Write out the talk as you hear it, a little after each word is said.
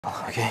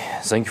Okay,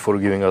 thank you for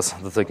giving us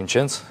the second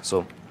chance.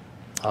 So,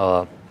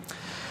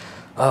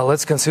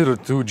 let's consider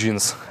two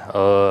genes.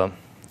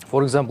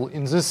 For example,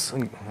 in this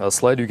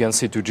slide you can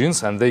see two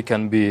genes, and they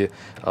can be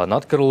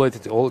not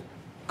correlated or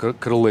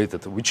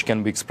correlated, which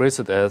can be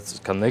expressed as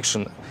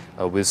connection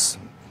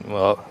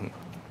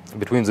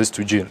between these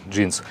two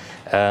genes,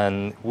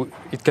 and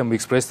it can be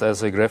expressed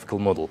as a graphical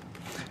model.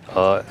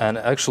 And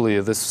actually,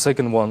 the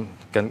second one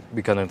can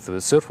be connected to the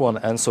third one,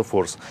 and so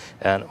forth.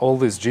 And all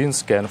these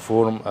genes can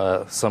form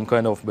some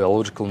kind of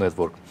biological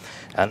network.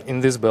 And in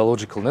this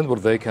biological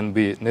network, there can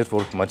be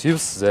network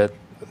motifs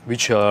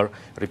which are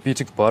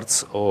repeating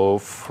parts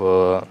of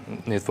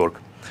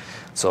network.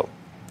 So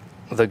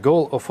the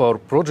goal of our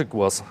project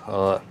was,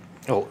 our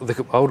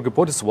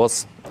hypothesis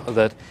was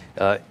that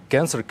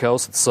cancer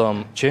caused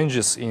some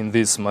changes in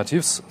these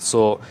motifs.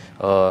 So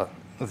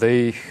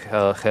they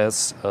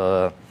has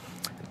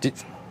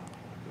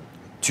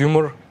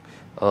tumor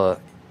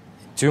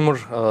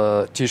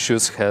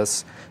tissues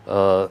has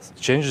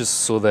changes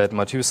so that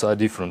motifs are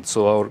different.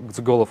 So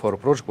the goal of our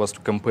project was to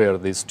compare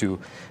these two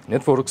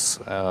networks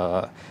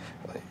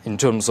in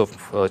terms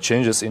of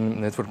changes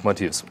in network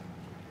motifs.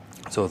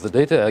 So the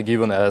data are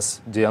given as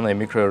DNA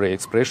microarray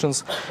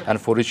expressions, and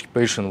for each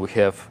patient we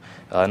have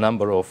a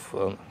number of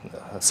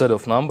set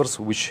of numbers,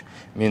 which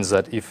means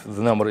that if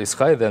the number is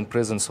high, then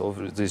presence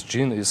of this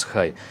gene is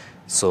high.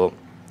 So,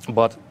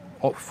 but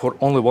for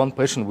only one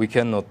patient, we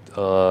cannot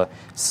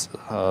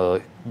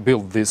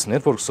build this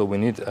network, so we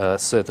need a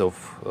set of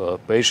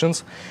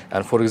patients.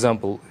 And for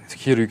example,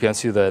 here you can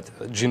see that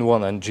gene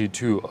 1 and gene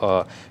 2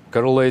 are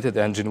correlated,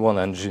 and gene 1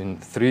 and gene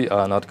 3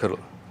 are not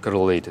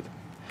correlated.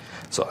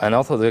 So, and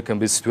also there can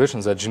be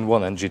situations that gene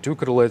 1 and gene 2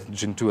 correlated,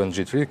 gene 2 and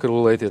gene 3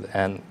 correlated,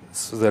 and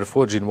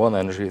therefore gene 1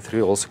 and gene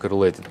 3 also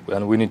correlated.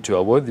 And we need to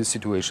avoid this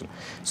situation.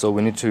 So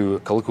we need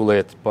to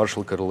calculate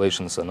partial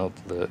correlations and not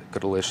the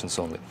correlations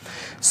only.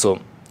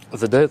 So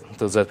the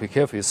data that we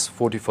have is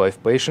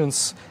 45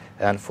 patients,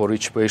 and for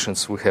each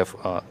patient we have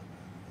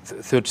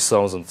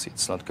 30,000,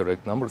 it's not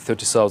correct number,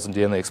 30,000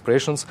 DNA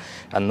expressions,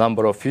 and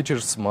number of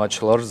features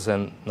much larger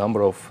than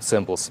number of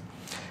samples.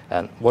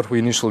 And what we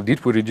initially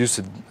did, we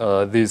reduced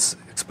these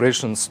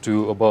expressions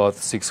to about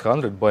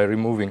 600 by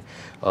removing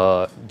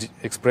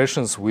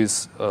expressions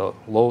with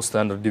low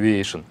standard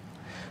deviation.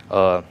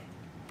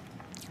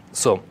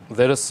 So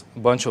there is a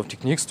bunch of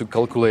techniques to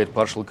calculate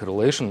partial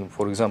correlation,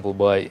 for example,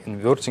 by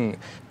inverting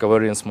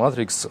covariance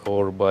matrix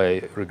or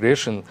by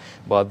regression,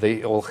 but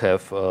they all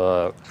have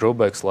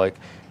drawbacks. Like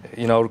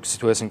in our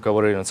situation,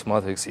 covariance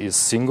matrix is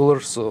singular,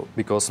 so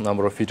because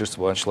number of features is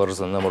much larger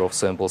than number of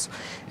samples,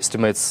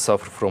 estimates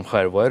suffer from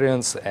higher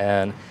variance,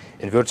 and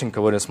inverting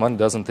covariance matrix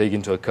doesn't take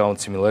into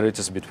account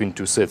similarities between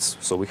two sets.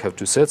 So we have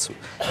two sets,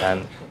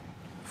 and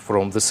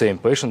from the same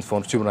patient,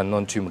 from tumor and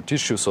non-tumor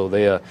tissue, so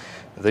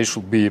they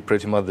should be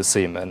pretty much the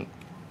same. And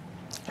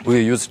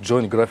we use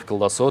joint graphical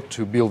lasso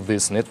to build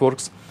these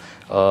networks,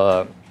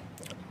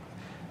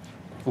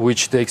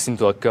 which takes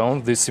into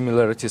account these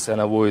similarities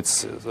and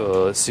avoids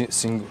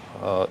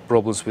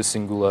problems with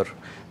singular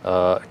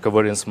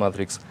covariance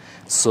matrix.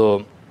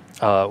 So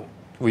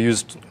we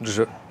used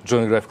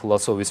joint graphical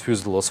lasso with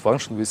fused loss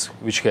function,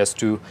 which has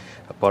two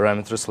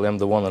parameters,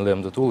 lambda1 and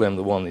lambda2.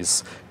 Lambda1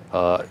 is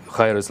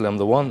higher is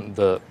lambda1,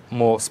 the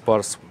more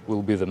sparse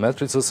will be the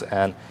matrices,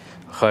 and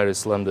higher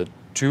is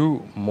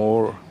lambda2,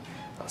 more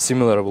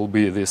similar will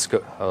be these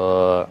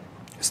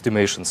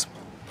estimations.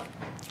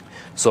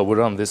 So we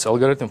run this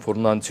algorithm for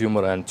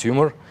non-tumor and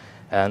tumor,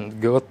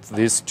 and got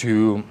these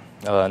two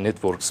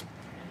networks.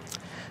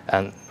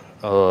 And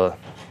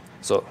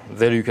so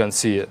there you can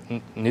see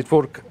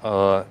network.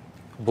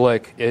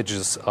 Black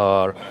edges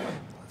are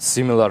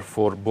similar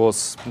for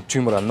both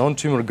tumor and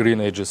non-tumor. Green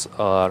edges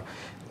are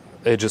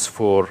edges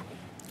for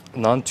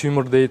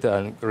non-tumor data,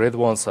 and red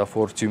ones are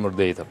for tumor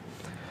data.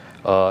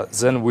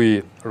 Then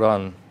we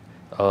run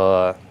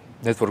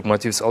network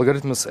motifs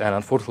algorithms, and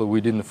unfortunately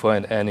we didn't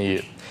find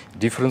any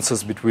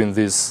differences between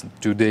these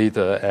two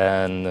data,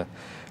 and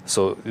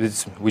so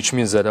which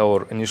means that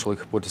our initial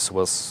hypothesis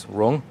was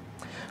wrong.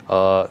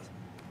 Okay,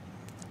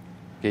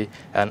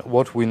 and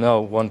what we now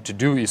want to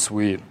do is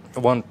we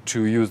want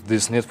to use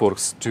these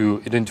networks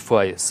to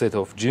identify a set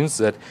of genes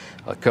that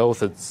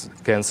caused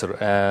cancer,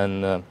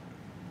 and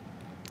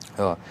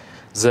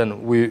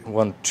then we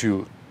want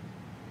to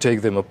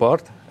take them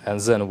apart, and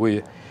then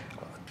we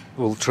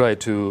will try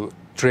to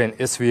train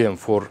SVM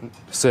for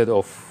a set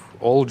of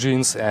all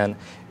genes and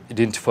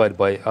identified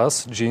by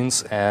us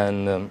genes,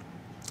 and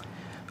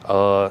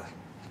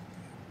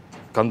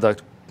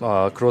conduct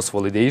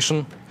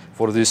cross-validation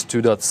for these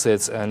two data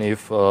sets. And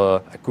if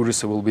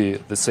accuracy will be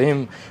the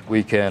same,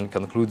 we can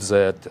conclude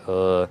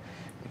that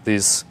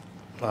these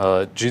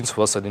genes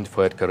was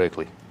identified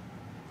correctly.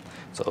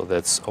 So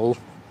that's all.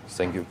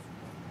 Thank you.